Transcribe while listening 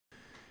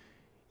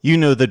You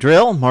know the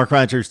drill. Mark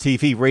Rogers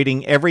TV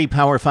rating every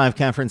Power 5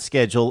 conference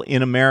schedule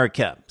in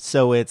America.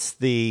 So it's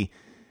the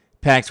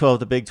Pac-12,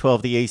 the Big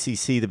 12, the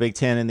ACC, the Big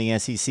 10, and the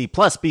SEC,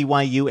 plus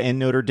BYU and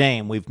Notre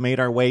Dame. We've made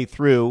our way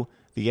through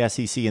the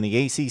SEC and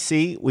the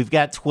ACC. We've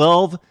got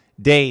 12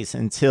 days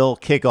until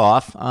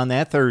kickoff on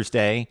that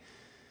Thursday.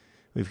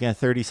 We've got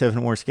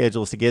 37 more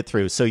schedules to get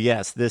through. So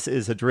yes, this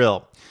is a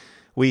drill.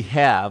 We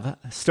have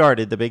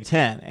started the Big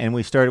 10, and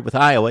we started with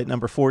Iowa at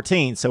number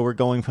 14. So we're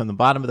going from the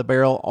bottom of the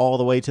barrel all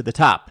the way to the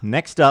top.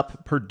 Next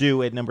up,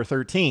 Purdue at number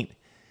 13.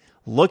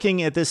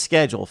 Looking at this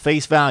schedule,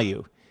 face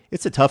value,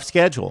 it's a tough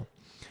schedule,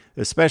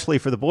 especially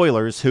for the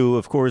Boilers, who,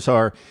 of course,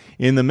 are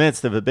in the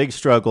midst of a big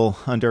struggle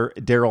under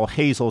Darrell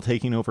Hazell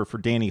taking over for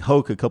Danny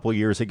Hoke a couple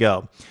years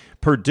ago.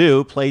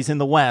 Purdue plays in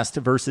the West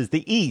versus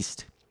the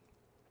East.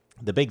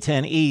 The Big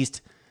 10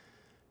 East,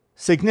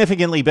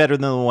 significantly better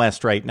than the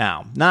West right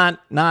now.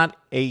 Not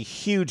a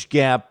huge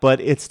gap, but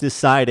it's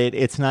decided.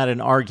 It's not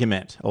an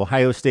argument.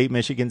 Ohio State,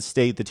 Michigan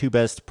State, the two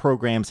best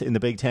programs in the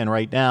Big 10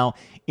 right now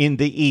in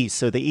the East.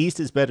 So the East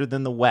is better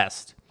than the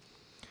West.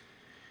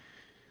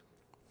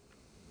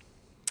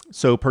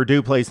 So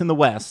Purdue plays in the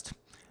West.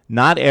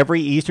 Not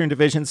every Eastern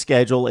Division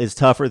schedule is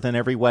tougher than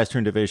every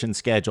Western Division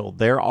schedule.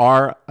 There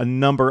are a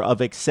number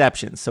of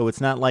exceptions. So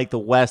it's not like the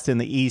West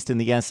and the East and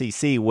the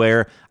SEC,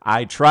 where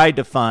I tried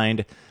to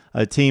find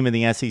a team in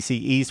the SEC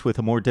East with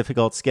a more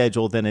difficult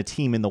schedule than a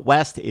team in the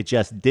West. It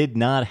just did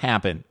not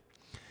happen.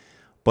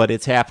 But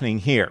it's happening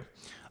here.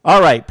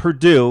 All right,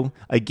 Purdue,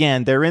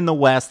 again, they're in the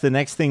West. The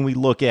next thing we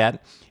look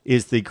at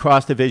is the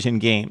cross-division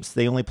games.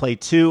 They only play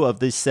 2 of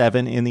the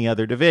 7 in the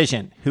other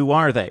division. Who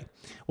are they?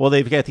 Well,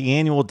 they've got the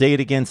annual date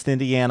against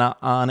Indiana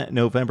on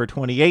November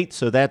 28th,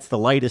 so that's the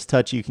lightest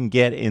touch you can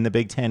get in the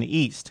Big 10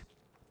 East.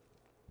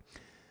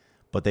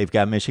 But they've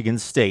got Michigan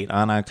State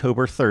on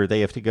October 3rd.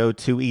 They have to go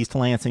to East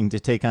Lansing to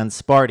take on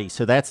Sparty,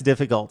 so that's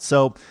difficult.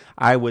 So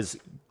I was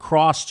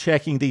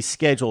cross-checking these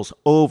schedules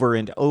over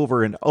and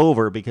over and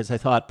over because I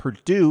thought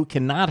Purdue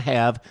cannot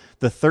have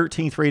the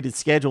 13th rated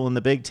schedule in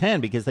the Big 10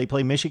 because they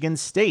play Michigan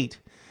State,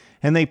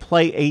 and they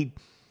play a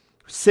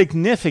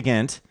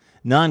significant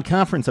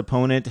non-conference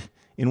opponent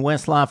in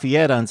West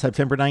Lafayette on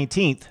September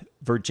 19th,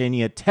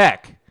 Virginia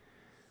Tech.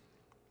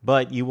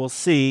 But you will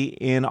see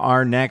in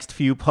our next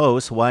few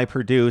posts why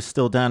Purdue is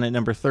still down at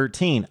number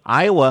 13.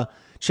 Iowa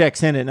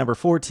checks in at number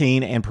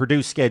 14, and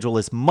Purdue's schedule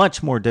is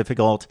much more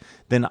difficult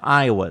than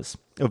Iowa's.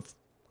 Of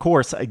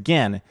course,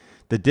 again,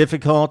 the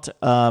difficult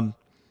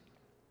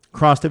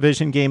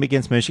cross-division game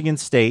against Michigan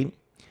State.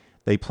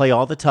 They play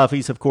all the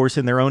toughies, of course,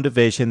 in their own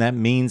division. That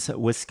means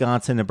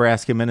Wisconsin,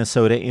 Nebraska,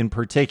 Minnesota in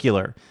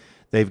particular.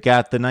 They've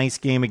got the nice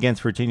game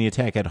against Virginia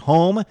Tech at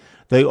home.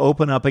 They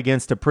open up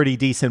against a pretty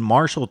decent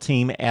Marshall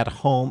team at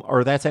home,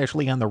 or that's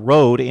actually on the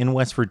road in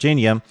West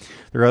Virginia.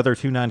 Their other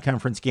 2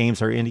 non-conference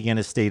games are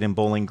Indiana State and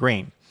Bowling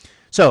Green.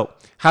 So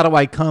how do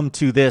I come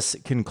to this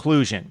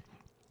conclusion?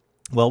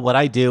 Well, what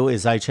I do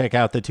is I check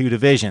out the 2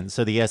 divisions.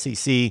 So the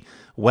SEC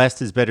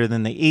West is better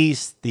than the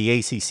East. The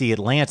ACC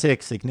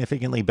Atlantic,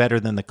 significantly better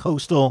than the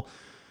Coastal.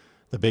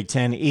 The Big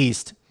 10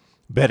 East,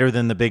 better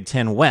than the Big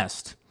 10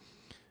 West.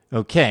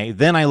 Okay,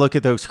 then I look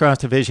at those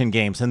cross-division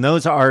games, and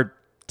those are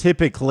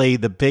typically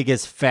the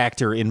biggest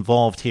factor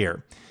involved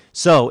here.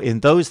 So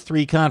in those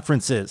 3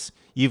 conferences,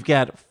 you've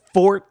got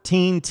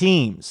 14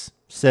 teams,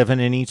 7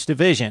 in each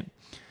division.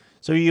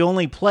 So you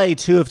only play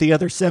 2 of the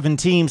other 7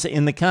 teams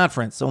in the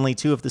conference, only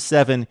 2 of the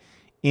 7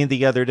 in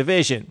the other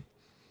division.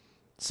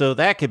 So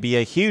that could be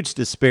a huge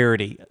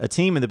disparity. A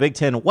team in the Big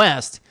 10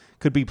 West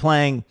could be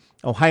playing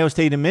Ohio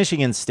State and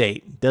Michigan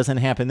State. Doesn't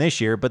happen this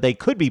year, but they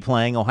could be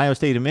playing Ohio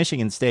State and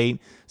Michigan State.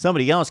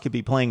 Somebody else could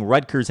be playing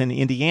Rutgers and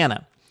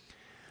Indiana.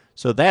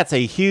 So that's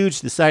a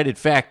huge decided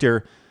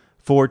factor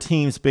for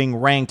teams being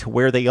ranked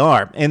where they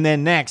are. And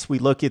then next, we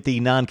look at the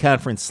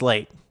non-conference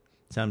slate.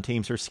 Some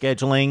teams are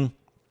scheduling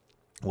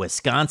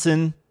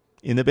Wisconsin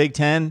in the Big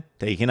 10,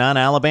 taking on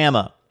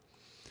Alabama.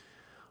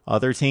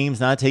 Other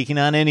teams not taking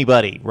on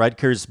anybody.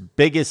 Rutgers'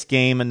 biggest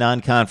game in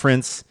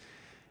non-conference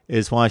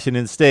is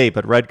Washington State,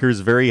 but Rutgers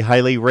very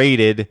highly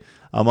rated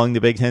among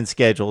the Big 10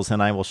 schedules,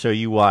 and I will show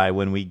you why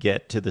when we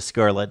get to the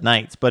Scarlet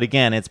Knights. But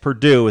again, it's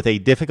Purdue with a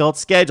difficult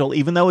schedule,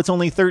 even though it's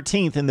only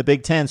 13th in the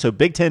Big 10. So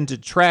Big 10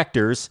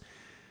 detractors,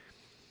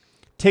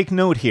 take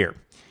note here.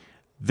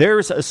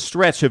 There's a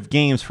stretch of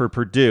games for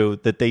Purdue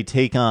that they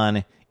take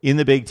on in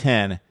the Big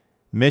 10.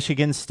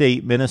 Michigan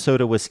State,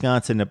 Minnesota,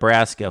 Wisconsin,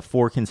 Nebraska,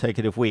 4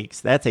 consecutive weeks.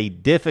 That's a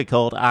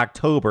difficult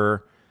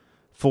October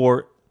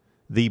for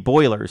the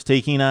Boilers,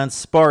 taking on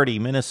Sparty,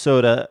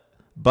 Minnesota,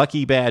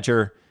 Bucky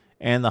Badger,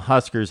 and the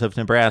Huskers of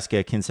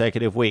Nebraska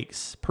consecutive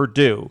weeks.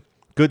 Purdue,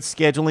 good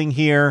scheduling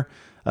here.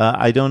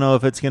 I don't know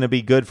if it's going to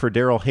be good for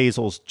Darrell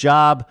Hazell's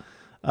job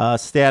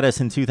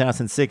status in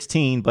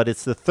 2016, but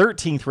it's the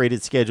 13th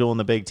rated schedule in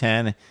the Big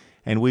 10,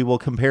 and we will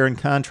compare and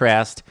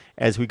contrast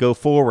as we go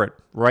forward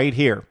right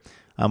here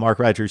on Mark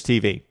Rogers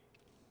TV.